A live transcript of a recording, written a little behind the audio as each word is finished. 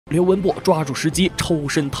刘文擘抓住时机抽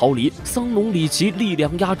身逃离，桑农里奇力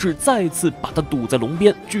量压制，再次把他堵在笼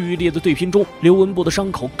边。剧烈的对拼中，刘文擘的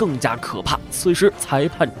伤口更加可怕。此时裁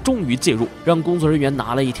判终于介入，让工作人员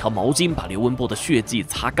拿了一条毛巾把刘文擘的血迹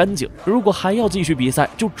擦干净。如果还要继续比赛，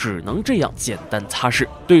就只能这样简单擦拭，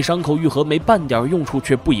对伤口愈合没半点用处，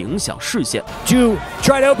却不影响视线。To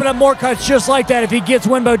try to open up more cuts just like that if he gets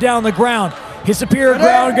Wenbo down the ground. His superior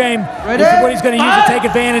ground game is what he's going to use to take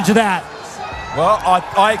advantage of that. Well,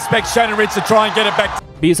 I expect Shannon Ritz to try and get it back.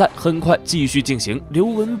 比赛很快继续进行，刘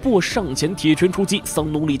文擘上前铁拳出击，桑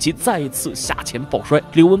农里奇再次下前抱摔，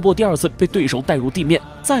刘文擘第二次被对手带入地面，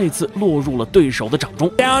再次落入了对手的掌中。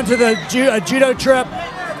Down to the judo trip.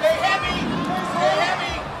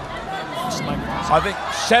 I think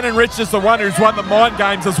Shannon Ritz is the one who's won the mind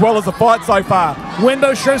games as well as the fight so far.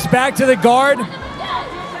 Wenbo strips back to the guard.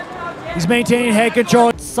 He's maintaining head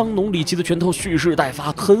control. 桑农里奇的拳头蓄势待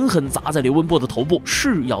发，狠狠砸在刘文擘的头部，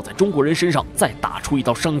是要在中国人身上再打出一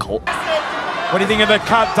道伤口。What do you think of the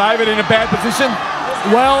cut, David, in a bad position?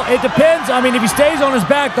 Well, it depends. I mean, if he stays on his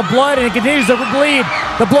back, the blood, and it continues to bleed,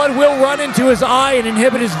 the blood will run into his eye and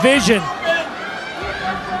inhibit his vision.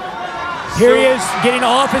 Here he is getting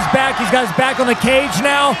off his back. He's got his back on the cage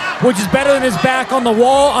now, which is better than his back on the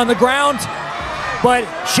wall, on the ground. But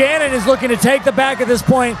Shannon is looking to take the back at this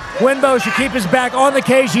point. Wenbo should keep his back on the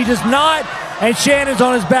cage. He does not. And Shannon's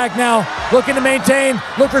on his back now, looking to maintain.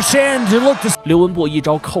 Look for Shannon to look to. 刘文擘一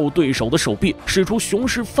招扣对手的手臂，使出雄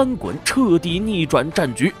狮翻滚，彻底逆转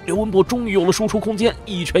战局。刘文擘终于有了输出空间，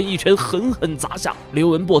一拳一拳狠狠砸下。刘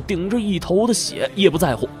文擘顶着一头的血也不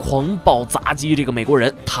在乎，狂暴砸击这个美国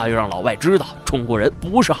人。他要让老外知道，中国人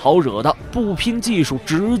不是好惹的，不拼技术，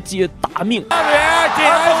直接打命。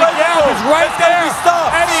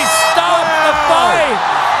And he stopped the fight.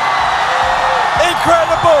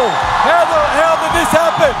 Incredible! How did this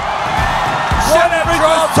happen? Shannon Ritz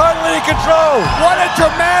was totally in control. What a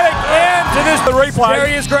dramatic end to this. The replay. There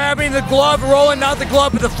he is grabbing the glove, rolling, not the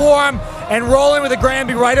glove, but the forearm, and rolling with the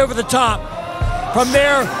Granby right over the top. From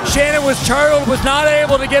there, Shannon was turtled, was not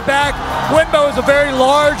able to get back. Wenbo is a very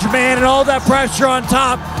large man, and all that pressure on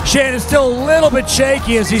top. Shannon's still a little bit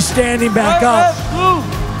shaky as he's standing back up.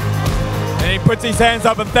 And he puts his hands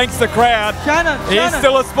up and thanks the crowd. He's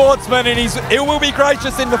still a sportsman and he will be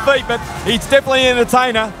gracious in defeat, but he's definitely an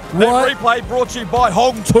entertainer. That replay brought to you by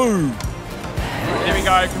Hong 2. Here we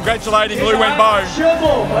go, congratulating Liu Wenbo. That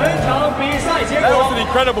was an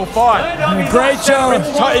incredible fight. Great show. In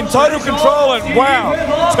total control and wow,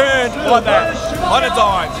 turned like that on a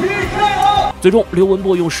dime. 最终，刘文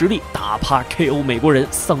擘用实力打趴 KO 美国人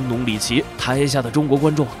桑农里奇，台下的中国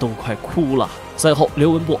观众都快哭了。赛后，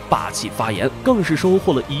刘文擘霸气发言，更是收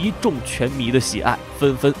获了一众拳迷的喜爱，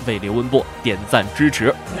纷纷为刘文擘点赞支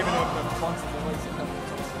持。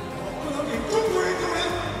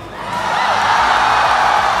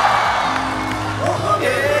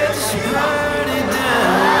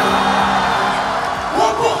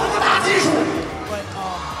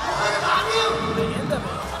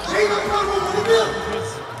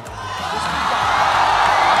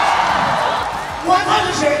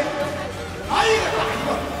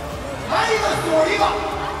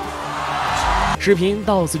视频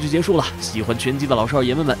到此就结束了，喜欢拳击的老少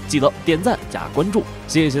爷们们记得点赞加关注，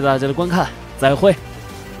谢谢大家的观看，再会。